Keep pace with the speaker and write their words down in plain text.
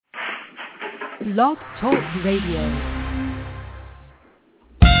Blog Talk Radio.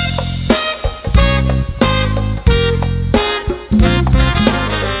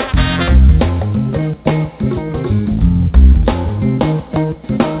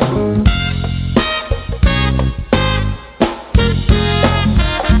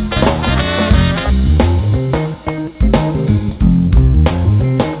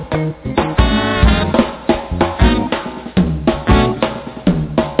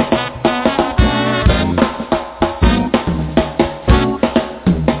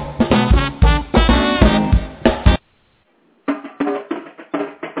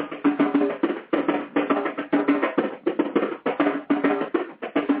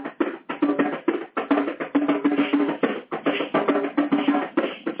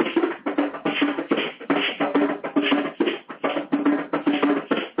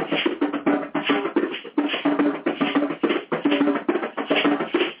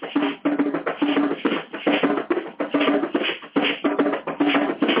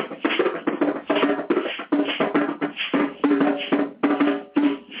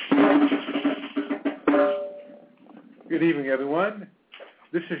 Good evening, everyone.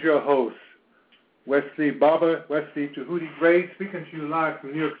 This is your host, Wesley Tahuti Gray, speaking to you live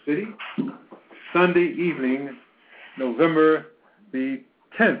from New York City, Sunday evening, November the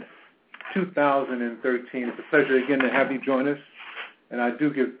 10th, 2013. It's a pleasure again to have you join us, and I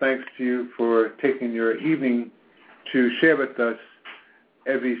do give thanks to you for taking your evening to share with us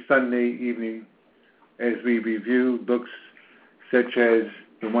every Sunday evening as we review books such as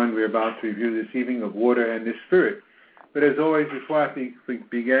the one we're about to review this evening, of Water and the Spirit. But as always, before I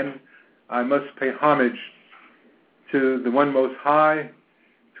begin, I must pay homage to the One Most High,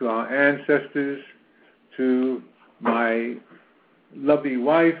 to our ancestors, to my lovely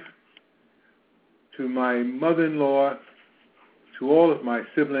wife, to my mother-in-law, to all of my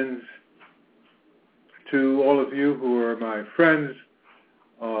siblings, to all of you who are my friends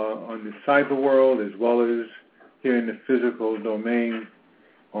on the cyber world as well as here in the physical domain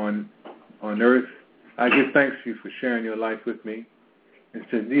on Earth. I give thanks to you for sharing your life with me.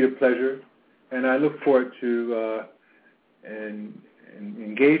 It's indeed a pleasure, and I look forward to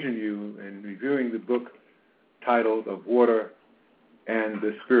engaging you in reviewing the book titled Of Water and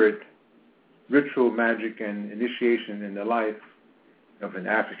the Spirit, Ritual, Magic, and Initiation in the Life of an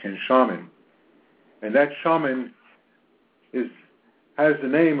African Shaman. And that shaman has the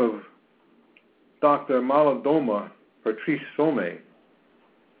name of Dr. Malidoma Patrice,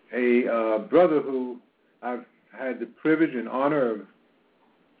 a brother who I've had the privilege and honor of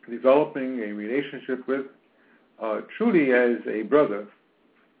developing a relationship with, truly as a brother,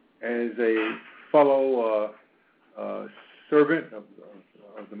 as a fellow servant of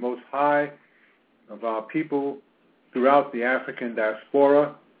the Most High, of our people throughout the African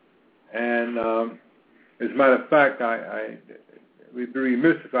diaspora. And as a matter of fact, I would be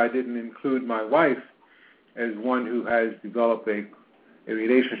remiss if I didn't include my wife as one who has developed a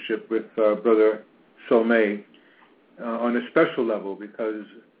relationship with Brother Somé on a special level, because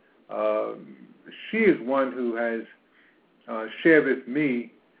she is one who has shared with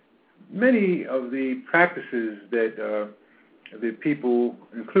me many of the practices that the people,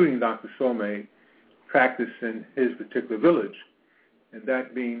 including Dr. Somé, practice in his particular village, and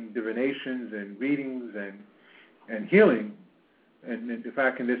that being divinations and readings and healing. And if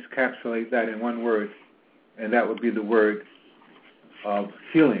I can just encapsulate that in one word, and that would be the word of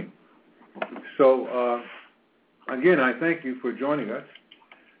healing. So, again, I thank you for joining us,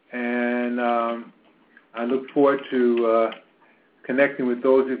 and I look forward to connecting with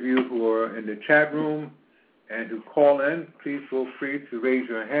those of you who are in the chat room and who call in. Please feel free to raise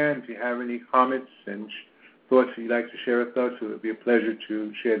your hand if you have any comments and thoughts that you'd like to share with us. It would be a pleasure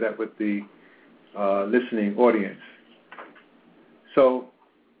to share that with the listening audience. So,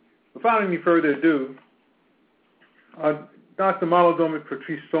 without any further ado, Dr. Malidoma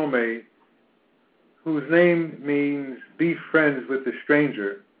Patrice Somé, whose name means be friends with the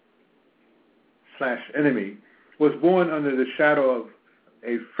stranger / enemy, was born under the shadow of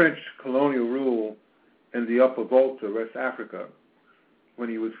a French colonial rule in the Upper Volta, West Africa. When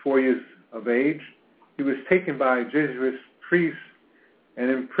he was 4 years of age, he was taken by Jesuit priests and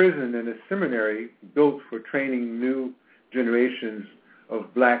imprisoned in a seminary built for training new generations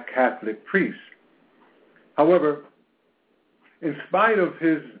of black Catholic priests. However, in spite of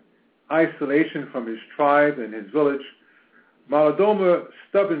his isolation from his tribe and his village, Malidoma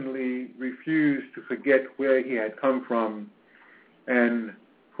stubbornly refused to forget where he had come from and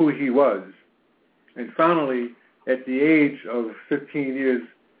who he was. And finally, at the age of 15 years,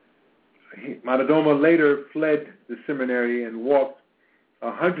 Malidoma later fled the seminary and walked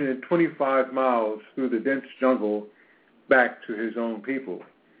 125 miles through the dense jungle back to his own people.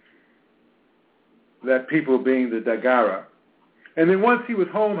 That people being the Dagara. And then once he was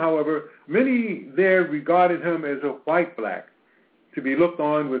home, however, many there regarded him as a white black, to be looked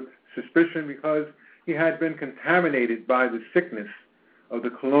on with suspicion because he had been contaminated by the sickness of the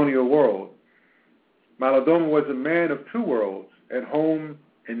colonial world. Malidoma was a man of two worlds, at home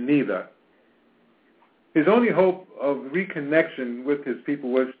in neither. His only hope of reconnection with his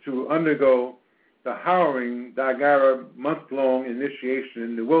people was to undergo the harrowing Dagara month-long initiation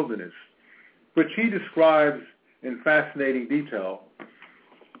in the wilderness, which he describes in fascinating detail.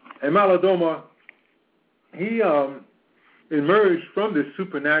 And Malidoma, he emerged from this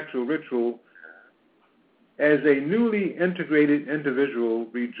supernatural ritual as a newly integrated individual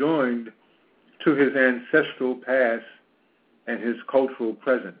rejoined to his ancestral past and his cultural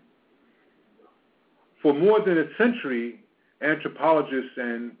present. For more than a century, anthropologists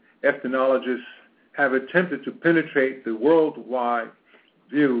and ethnologists have attempted to penetrate the worldwide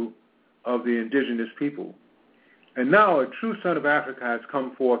view of the indigenous people. And now a true son of Africa has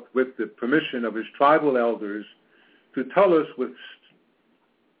come forth with the permission of his tribal elders to tell us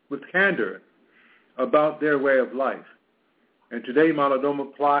with candor about their way of life. And today Malidoma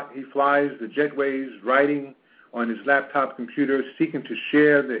he flies the jetways, writing on his laptop computer, seeking to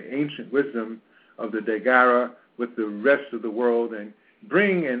share the ancient wisdom of the Dagara with the rest of the world and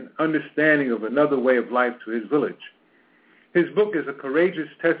bring an understanding of another way of life to his village. His book is a courageous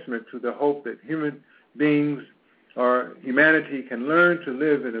testament to the hope that human beings or humanity can learn to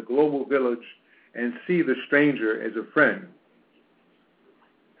live in a global village and see the stranger as a friend.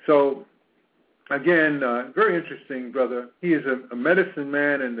 So, again, very interesting brother. He is a medicine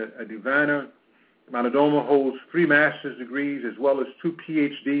man and a diviner. Malidoma holds 3 master's degrees as well as 2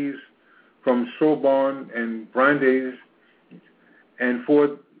 PhDs from Sorbonne and Brandeis, and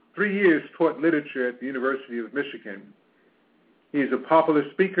for 3 years taught literature at the University of Michigan. He is a popular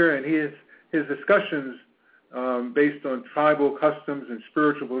speaker, and his discussions based on tribal customs and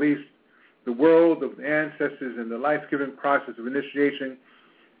spiritual beliefs, the world of ancestors and the life-giving process of initiation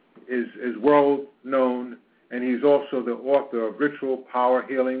is world known, and he's also the author of Ritual, Power,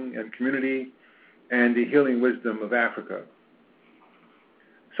 Healing, and Community, and the Healing Wisdom of Africa.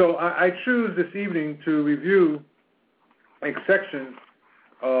 So I choose this evening to review a section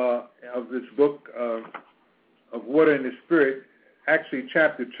of this book of Water and the Spirit, actually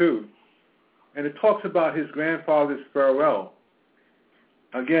chapter 2, and it talks about his grandfather's farewell.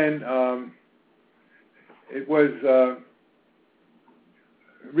 Again, it was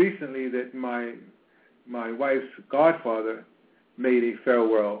recently that my wife's godfather made a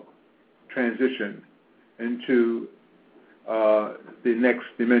farewell transition into the next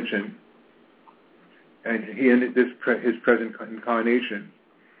dimension, and he ended his present incarnation.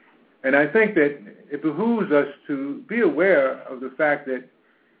 And I think that it behooves us to be aware of the fact that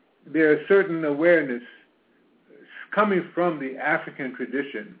there is certain awareness coming from the African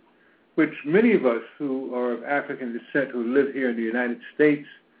tradition, which many of us who are of African descent who live here in the United States,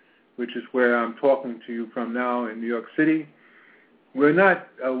 which is where I'm talking to you from now in New York City, we're not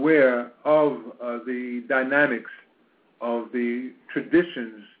aware of the dynamics of the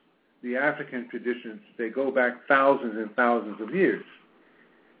traditions, the African traditions. They go back thousands and thousands of years.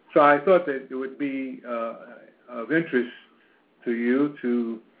 So I thought that it would be of interest to you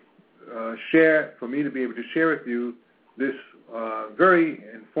to share, for me to be able to share with you this very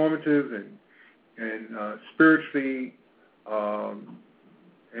informative and spiritually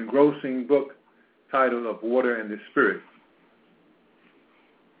engrossing book titled Of Water and the Spirit.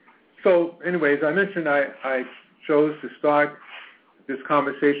 So anyways, I mentioned I chose to start this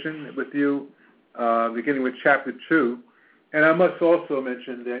conversation with you beginning with chapter 2. And I must also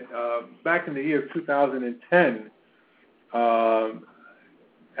mention that back in the year of 2010,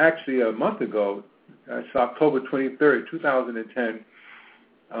 actually a month ago, it's October 23rd, 2010,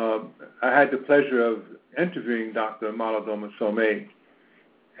 I had the pleasure of interviewing Dr. Malidoma Somé.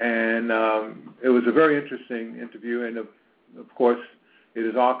 And it was a very interesting interview, and of course, it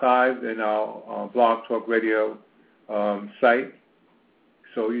is archived in our Blog Talk Radio site.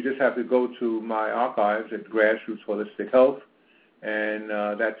 So you just have to go to my archives at Grassroots Holistic Health, and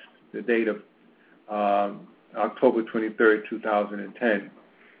that's the date of October 23rd, 2010.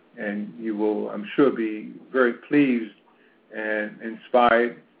 And you will, I'm sure, be very pleased and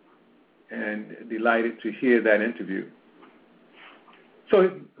inspired and delighted to hear that interview.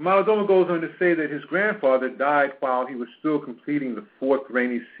 So Malidoma goes on to say that his grandfather died while he was still completing the 4th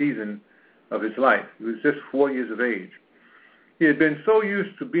rainy season of his life. He was just 4 years of age. He had been so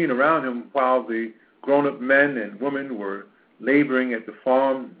used to being around him while the grown-up men and women were laboring at the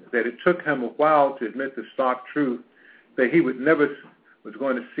farm that it took him a while to admit the stark truth that he was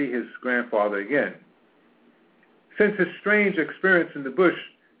going to see his grandfather again. Since his strange experience in the bush,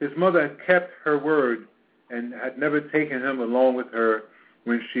 his mother had kept her word and had never taken him along with her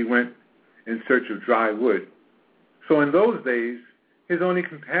when she went in search of dry wood. So in those days, his only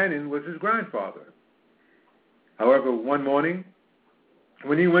companion was his grandfather. However, one morning,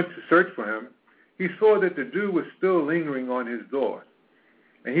 when he went to search for him, he saw that the dew was still lingering on his door.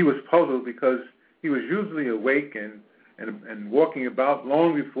 And he was puzzled because he was usually awake and walking about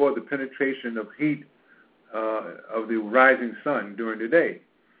long before the penetration of heat of the rising sun during the day.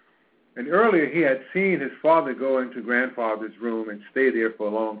 And earlier he had seen his father go into grandfather's room and stay there for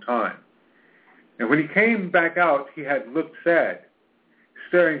a long time. And when he came back out, he had looked sad,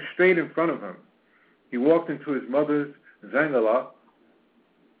 staring straight in front of him. He walked into his mother's zangala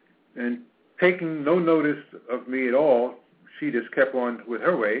and taking no notice of me at all, she just kept on with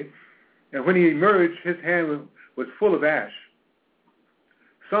her way. And when he emerged, his hand was full of ash.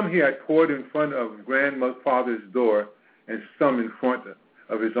 Some he had poured in front of grandfather's door and some in front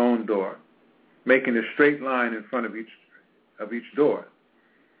of his own door, making a straight line in front of each door.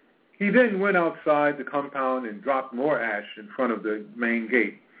 He then went outside the compound and dropped more ash in front of the main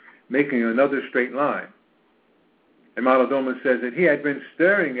gate, making another straight line. And Malidoma says that he had been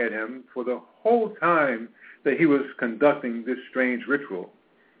staring at him for the whole time that he was conducting this strange ritual.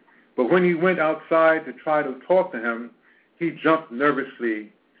 But when he went outside to try to talk to him, he jumped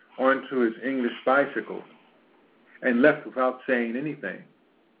nervously onto his English bicycle and left without saying anything.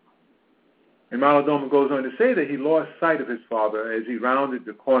 And Malidoma goes on to say that he lost sight of his father as he rounded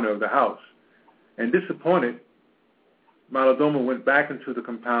the corner of the house. And disappointed, Malidoma went back into the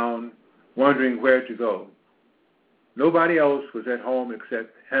compound, wondering where to go. Nobody else was at home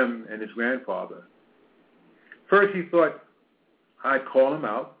except him and his grandfather. First he thought I'd call him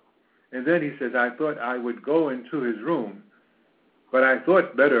out, and then he says, I thought I would go into his room, but I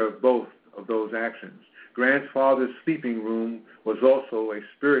thought better of both of those actions. Grandfather's sleeping room was also a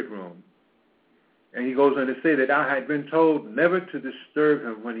spirit room. And he goes on to say that I had been told never to disturb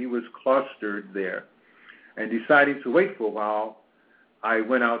him when he was cloistered there. And deciding to wait for a while, I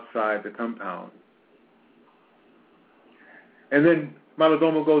went outside the compound. And then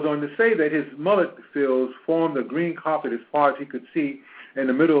Malidoma goes on to say that his mullet fields formed a green carpet as far as he could see. In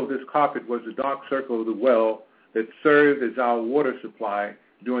the middle of this carpet was the dark circle of the well that served as our water supply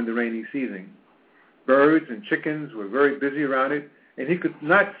during the rainy season. Birds and chickens were very busy around it, and he could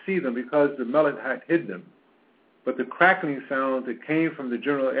not see them because the mullet had hid them. But the crackling sounds that came from the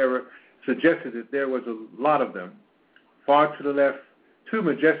general area suggested that there was a lot of them. Far to the left, two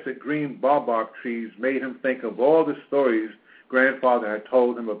majestic green baobab trees made him think of all the stories grandfather had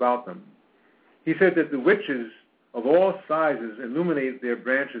told him about them. He said that the witches of all sizes illuminated their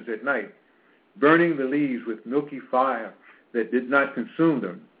branches at night, burning the leaves with milky fire that did not consume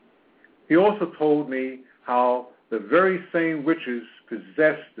them. He also told me how the very same witches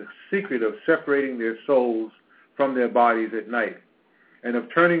possessed the secret of separating their souls from their bodies at night and of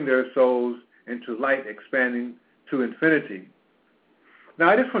turning their souls into light expanding to infinity. Now,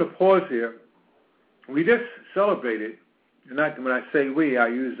 I just want to pause here. We just celebrated, and when I say we, I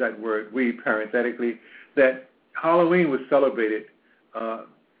use that word we parenthetically, that Halloween was celebrated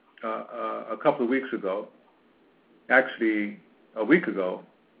a couple of weeks ago, actually a week ago,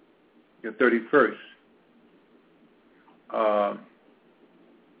 the 31st.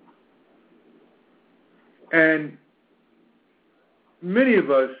 And many of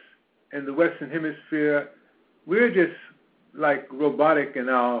us in the Western Hemisphere, we're just like robotic in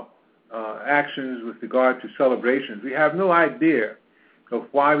our actions with regard to celebrations. We have no idea of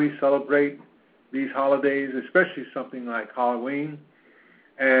why we celebrate these holidays, especially something like Halloween.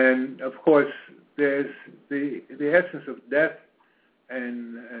 And, of course, there's the essence of death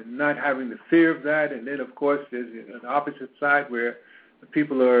and not having the fear of that. And then, of course, there's an opposite side where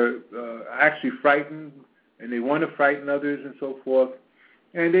people are actually frightened and they want to frighten others and so forth.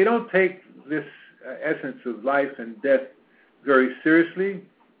 And they don't take this essence of life and death very seriously,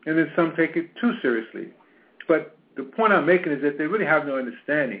 and then some take it too seriously. But the point I'm making is that they really have no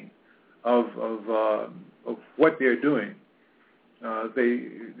understanding of what they're doing.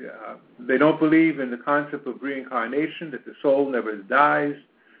 They don't believe in the concept of reincarnation, that the soul never dies,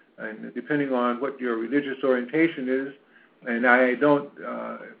 and depending on what your religious orientation is, and I don't,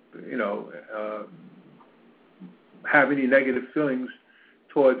 have any negative feelings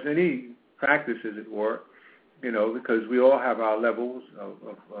towards any practice, as it were, because we all have our levels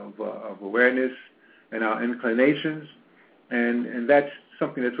of awareness and our inclinations, and that's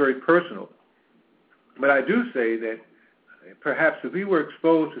something that's very personal. But I do say that perhaps if we were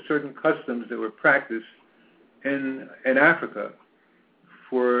exposed to certain customs that were practiced in Africa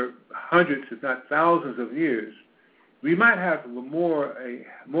for hundreds, if not thousands of years, we might have a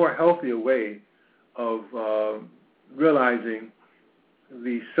more healthier way of realizing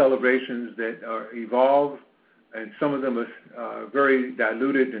the celebrations that are evolved, and some of them are very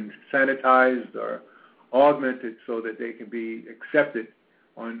diluted and sanitized or augmented so that they can be accepted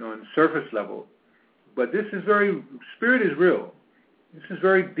on surface level. But this is spirit is real. This is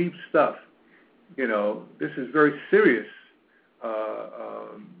very deep stuff. This is very serious,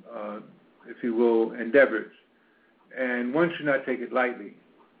 if you will, endeavors. And one should not take it lightly,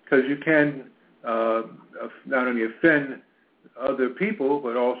 because you can not only offend other people,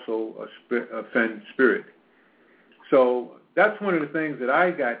 but also offend spirit. So that's one of the things that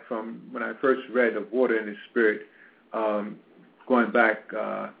I got from when I first read of Water and the Spirit, going back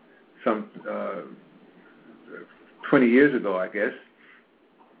some 20 years ago, I guess.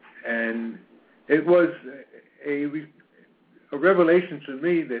 And it was a revelation to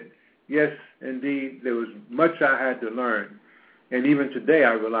me that, yes, indeed, there was much I had to learn. And even today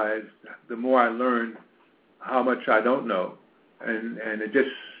I realize the more I learn how much I don't know. And it just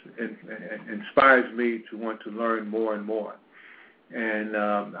inspires me to want to learn more and more. And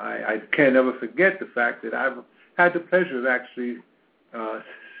I can't ever forget the fact that I've had the pleasure of actually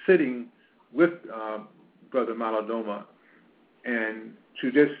sitting with Brother Malidoma, and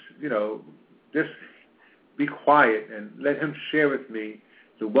to just be quiet and let him share with me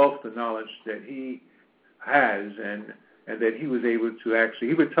the wealth of knowledge that he has, and that he was able to actually,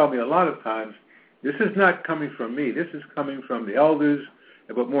 he would tell me a lot of times, this is not coming from me, this is coming from the elders,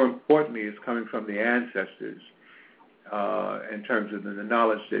 but more importantly, it's coming from the ancestors, in terms of the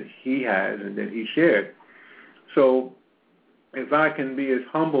knowledge that he has and that he shared. So if I can be as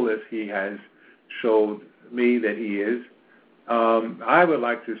humble as he has showed me that he is, I would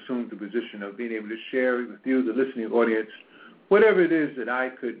like to assume the position of being able to share with you, the listening audience, whatever it is that I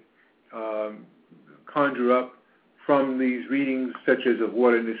could conjure up from these readings, such as of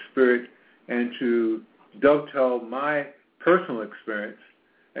Water and the Spirit, and to dovetail my personal experience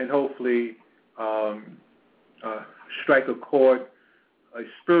and hopefully strike a chord, a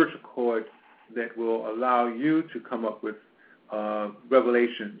spiritual chord that will allow you to come up with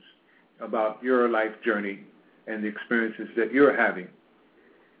revelations about your life journey and the experiences that you're having.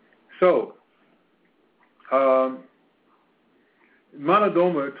 So,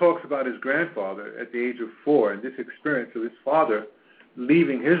 Malidoma talks about his grandfather at the age of 4 and this experience of his father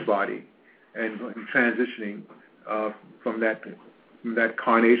leaving his body and transitioning from that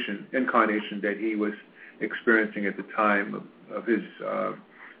incarnation that he was experiencing at the time of his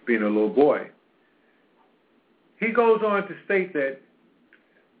being a little boy. He goes on to state that,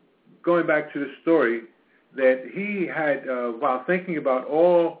 going back to the story, that he had, while thinking about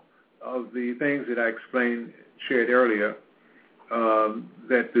all of the things that I shared earlier,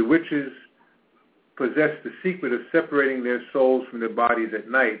 that the witches possessed the secret of separating their souls from their bodies at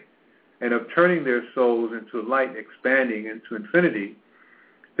night and of turning their souls into light expanding into infinity,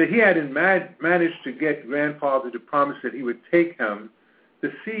 that he had managed to get grandfather to promise that he would take him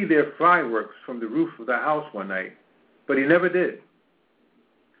to see their fireworks from the roof of the house one night, but he never did.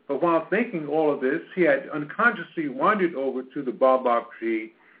 But while thinking all of this, he had unconsciously wandered over to the baobab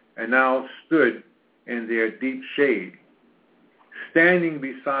tree and now stood in their deep shade, standing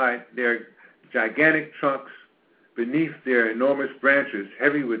beside their gigantic trunks, beneath their enormous branches,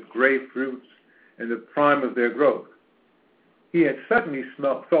 heavy with gray fruits in the prime of their growth. He had suddenly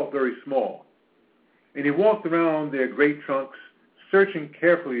felt very small, and he walked around their great trunks, searching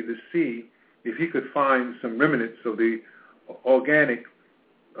carefully to see if he could find some remnants of the orgasmic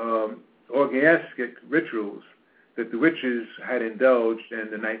rituals that the witches had indulged in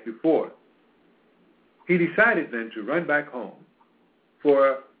the night before. He decided then to run back home,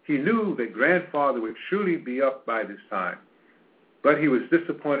 for he knew that grandfather would surely be up by this time. But he was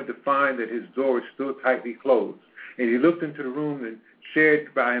disappointed to find that his door was still tightly closed, and he looked into the room and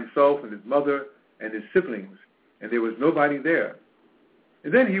shared by himself and his mother and his siblings, and there was nobody there.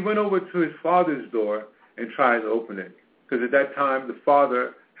 And then he went over to his father's door and tried to open it, because at that time the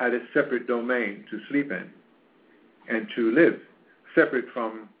father had a separate domain to sleep in and to live, separate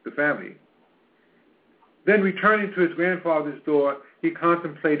from the family. Then returning to his grandfather's door, he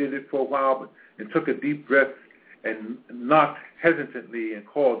contemplated it for a while and took a deep breath and knocked hesitantly and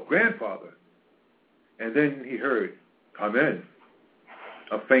called, "Grandfather." And then he heard, "Come in."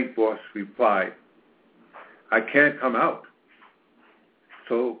 A faint voice replied, "I can't come out."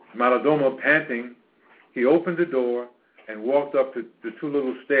 So Malidoma, panting, he opened the door and walked up the two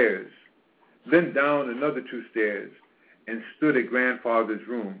little stairs, then down another 2 stairs, and stood at grandfather's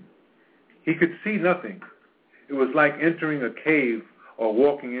room. He could see nothing. It was like entering a cave or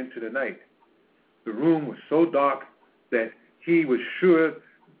walking into the night. The room was so dark that he was sure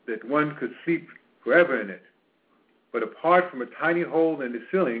that one could sleep forever in it. But apart from a tiny hole in the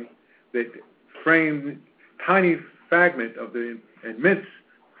ceiling that framed tiny fragment of the immense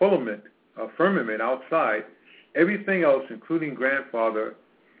firmament outside, everything else, including grandfather,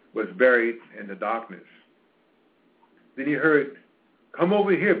 was buried in the darkness. Then he heard, "Come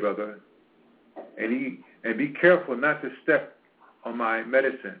over here, brother, and be careful not to step on my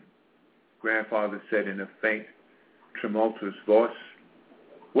medicine," grandfather said in a faint, tumultuous voice.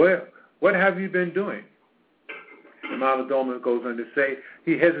 What have you been doing?" And Malidoma goes on to say,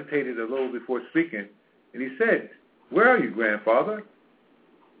 he hesitated a little before speaking, and he said, "Where are you, grandfather?"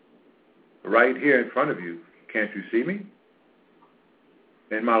 "Right here in front of you. Can't you see me?"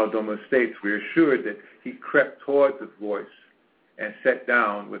 And Malidoma states, reassured, that he crept towards the voice and sat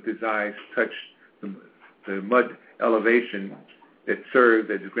down with his eyes touched the mud elevation that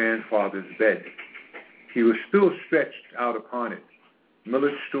served as grandfather's bed. He was still stretched out upon it,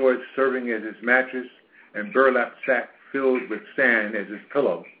 millet straws serving as his mattress and burlap sack filled with sand as his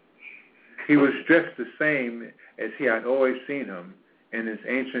pillow. He was dressed the same as he had always seen him, in his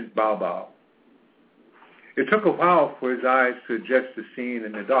ancient bao. It took a while for his eyes to adjust to seeing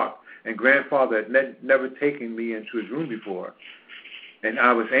in the dark, and grandfather had never taken me into his room before, and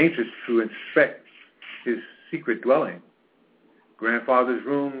I was anxious to inspect his secret dwelling. Grandfather's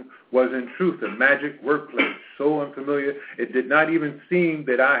room was in truth a magic workplace, so unfamiliar it did not even seem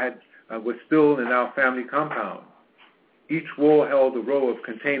that I was still in our family compound. Each wall held a row of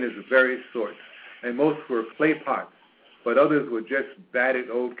containers of various sorts, and most were clay pots, but others were just battered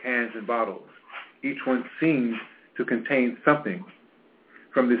old cans and bottles. Each one seemed to contain something.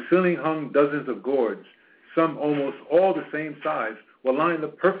 From the ceiling hung dozens of gourds, some almost all the same size, were lined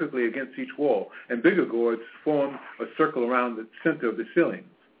up perfectly against each wall, and bigger gourds formed a circle around the center of the ceiling.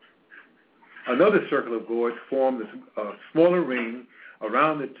 Another circle of gourds formed a smaller ring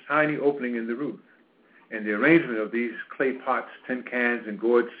around the tiny opening in the roof, and the arrangement of these clay pots, tin cans, and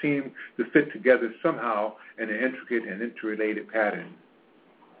gourds seemed to fit together somehow in an intricate and interrelated pattern.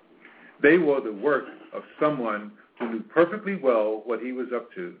 They were the work of someone who knew perfectly well what he was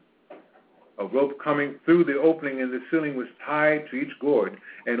up to. A rope coming through the opening in the ceiling was tied to each gourd,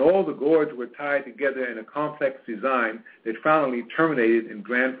 and all the gourds were tied together in a complex design that finally terminated in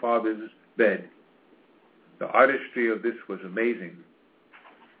grandfather's bed. The artistry of this was amazing.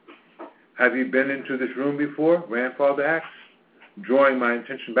 "Have you been into this room before?" grandfather asked, drawing my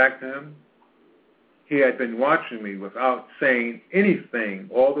attention back to him. He had been watching me without saying anything,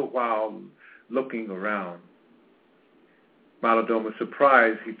 all the while looking around. Malidoma,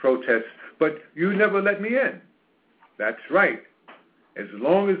 surprised, he protests, "But you never let me in." "That's right. As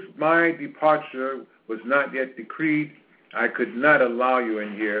long as my departure was not yet decreed, I could not allow you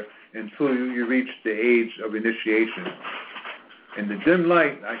in here until you reached the age of initiation." In the dim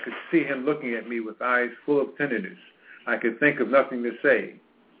light, I could see him looking at me with eyes full of tenderness. I could think of nothing to say.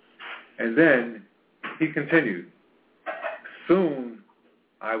 And then he continued, "Soon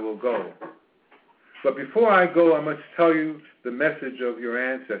I will go. But before I go, I must tell you the message of your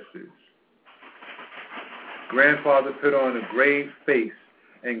ancestors." Grandfather put on a grave face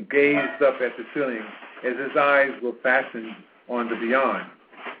and gazed up at the ceiling as his eyes were fastened on the beyond.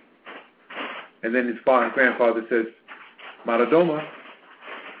 And then his grandfather says, "Malidoma,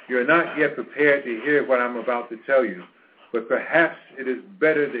 you're not yet prepared to hear what I'm about to tell you, but perhaps it is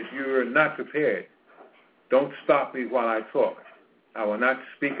better that you are not prepared. Don't stop me while I talk. I will not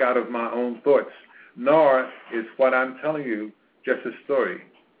speak out of my own thoughts, nor is what I'm telling you just a story.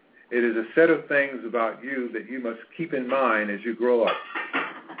 It is a set of things about you that you must keep in mind as you grow up.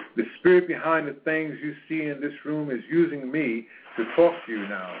 The spirit behind the things you see in this room is using me to talk to you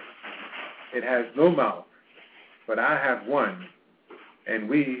now. It has no mouth, but I have one, and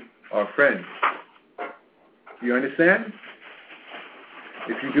we are friends. You understand?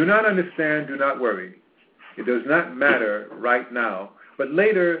 If you do not understand, do not worry. It does not matter right now, but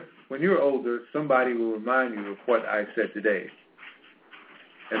later, when you're older, somebody will remind you of what I said today."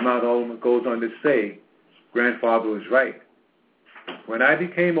 And Malidoma goes on to say, grandfather was right. "When I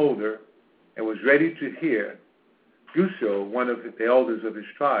became older and was ready to hear, Gusyo, one of the elders of his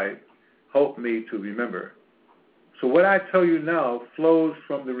tribe, helped me to remember. So what I tell you now flows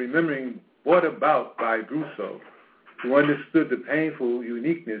from the remembering brought about by Gusyo, who understood the painful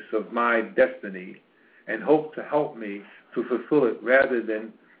uniqueness of my destiny and hoped to help me to fulfill it rather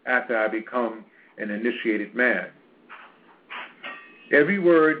than after I become an initiated man. Every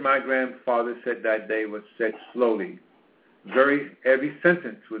word my grandfather said that day was said slowly, Every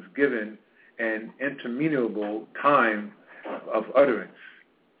sentence was given an interminable time of utterance.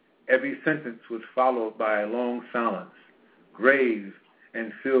 Every sentence was followed by a long silence, grave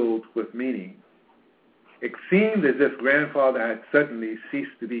and filled with meaning. It seemed as if grandfather had suddenly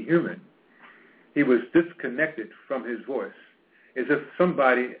ceased to be human. He was disconnected from his voice, as if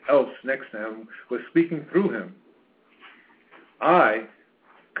somebody else next to him was speaking through him. I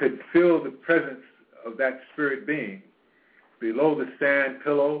could feel the presence of that spirit being below the sand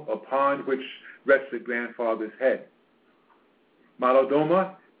pillow upon which rested grandfather's head.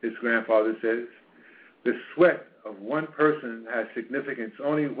 Malidoma, his grandfather says, the sweat of one person has significance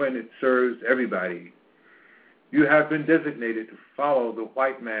only when it serves everybody. You have been designated to follow the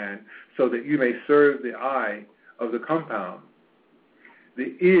white man so that you may serve the eye of the compound,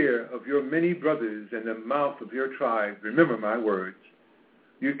 the ear of your many brothers and the mouth of your tribe. Remember my words.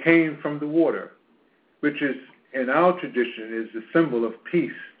 You came from the water, which is in our tradition is the symbol of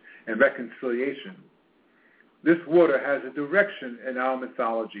peace and reconciliation. This water has a direction in our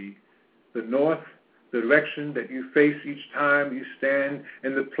mythology, the north, the direction that you face each time you stand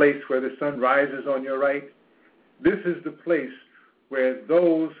in the place where the sun rises on your right. This is the place where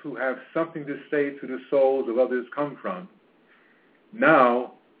those who have something to say to the souls of others come from.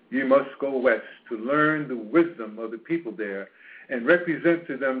 Now you must go west to learn the wisdom of the people there and represent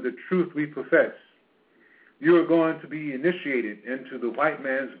to them the truth we profess. You are going to be initiated into the white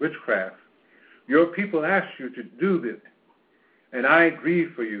man's witchcraft. Your people asked you to do this, and I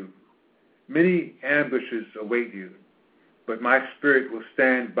grieve for you. Many ambushes await you, but my spirit will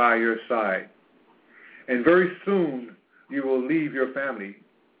stand by your side. And very soon you will leave your family.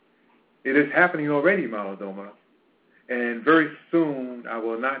 It is happening already, Malidoma, and very soon I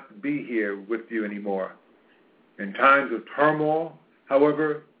will not be here with you anymore. In times of turmoil,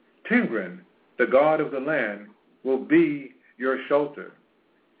 however, Tingren, the god of the land, will be your shelter,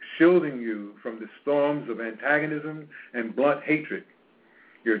 shielding you from the storms of antagonism and blunt hatred.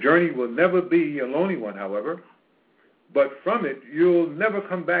 Your journey will never be a lonely one, however, but from it you'll never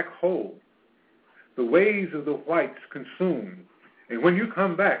come back whole. The ways of the whites consume, and when you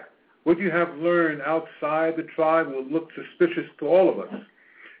come back, what you have learned outside the tribe will look suspicious to all of us.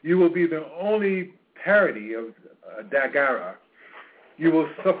 You will be the only parody of Dagara. You will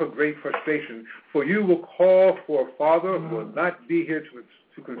suffer great frustration, for you will call for a father who will not be here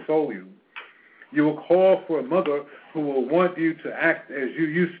to console you. You will call for a mother who will want you to act as you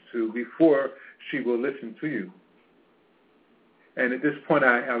used to before she will listen to you. And at this point,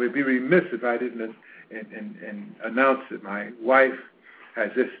 I would be remiss if I didn't announce that my wife has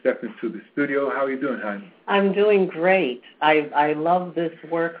just stepped into the studio. How are you doing, hon? I'm doing great. I love this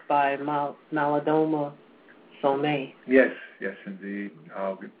work by Malidoma Some. Yes, indeed.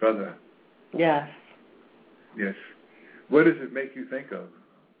 Our good brother. Yes. Yes. What does it make you think of?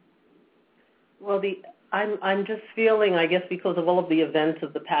 Well, I'm just feeling, I guess because of all of the events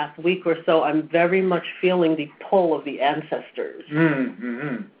of the past week or so, I'm very much feeling the pull of the ancestors.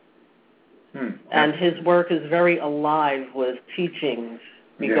 And his work is very alive with teachings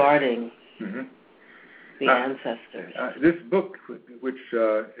regarding the ancestors. This book, which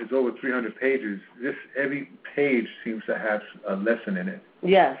is over 300 pages, every page seems to have a lesson in it.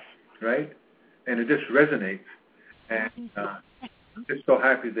 Yes. Right? And it just resonates. And I'm just so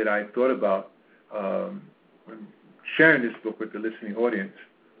happy that I thought about sharing this book with the listening audience.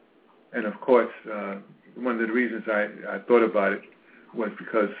 And of course, one of the reasons I thought about it was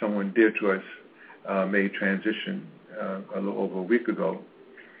because someone dear to us made transition a little over a week ago.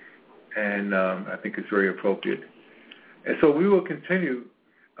 And I think it's very appropriate. And so we will continue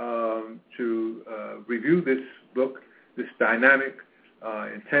to review this book, this dynamic,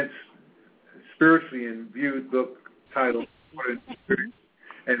 intense, spiritually imbued book titled Water and Spirit.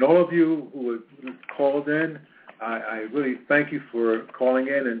 And all of you who have called in, I really thank you for calling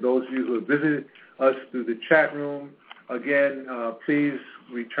in. And those of you who have visited us through the chat room, again, please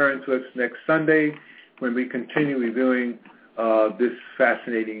return to us next Sunday when we continue reviewing this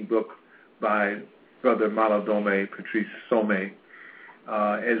fascinating book by Brother Malidoma Patrice Some.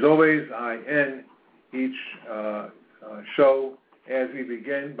 As always, I end each show as we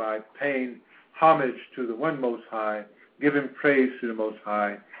begin by paying homage to the One Most High, giving praise to the Most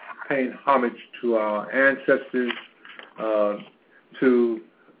High, paying homage to our ancestors, to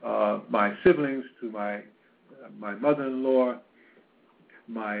my siblings, to my mother-in-law,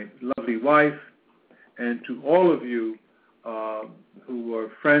 my lovely wife, and to all of you who are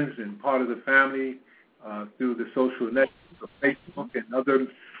friends and part of the family through the social networks of Facebook and other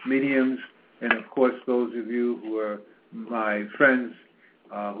mediums, and of course those of you who are my friends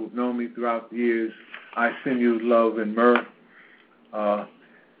who've known me throughout the years, I send you love and myrrh. Assalamu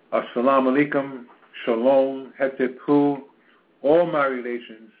alaikum, shalom, hetep, all my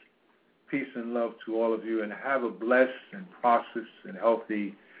relations, peace and love to all of you, and have a blessed and prosperous and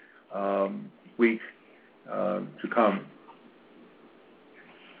healthy week to come.